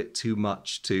pausing a bit too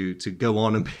much to go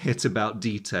on a bit about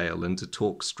detail and to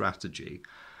talk strategy.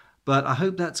 But I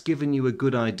hope that's given you a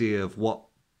good idea of what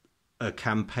a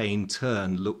campaign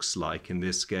turn looks like in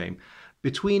this game.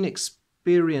 Between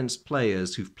experienced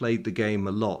players who've played the game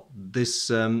a lot,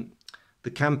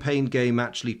 the campaign game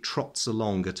actually trots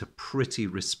along at a pretty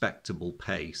respectable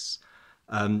pace.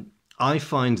 I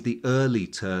find the early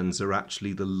turns are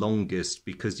actually the longest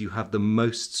because you have the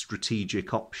most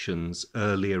strategic options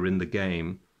earlier in the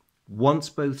game. Once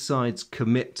both sides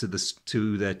commit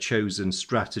to their chosen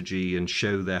strategy and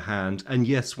show their hand, and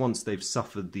yes, once they've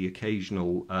suffered the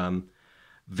occasional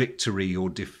victory or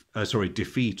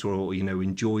defeat, or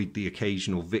enjoyed the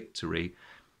occasional victory,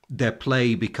 their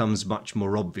play becomes much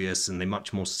more obvious, and they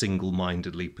much more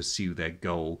single-mindedly pursue their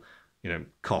goal.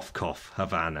 Cough, cough,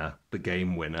 Havana, the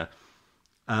game winner.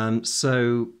 But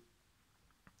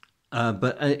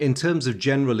in terms of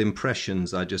general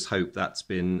impressions, I just hope that's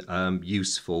been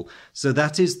useful. So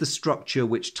that is the structure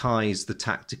which ties the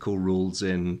tactical rules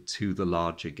in to the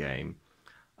larger game.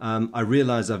 I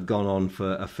realise I've gone on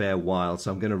for a fair while,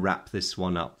 so I'm going to wrap this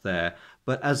one up there.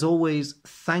 But as always,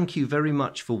 thank you very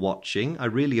much for watching. I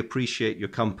really appreciate your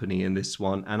company in this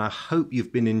one, and I hope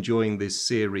you've been enjoying this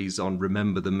series on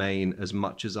Remember the Maine as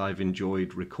much as I've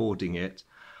enjoyed recording it.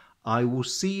 I will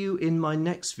see you in my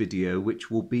next video, which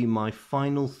will be my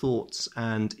final thoughts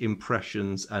and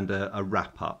impressions and a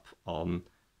wrap-up on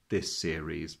this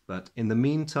series. But in the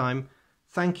meantime,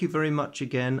 Thank you very much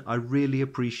again. I really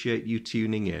appreciate you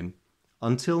tuning in.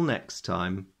 Until next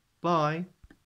time, bye.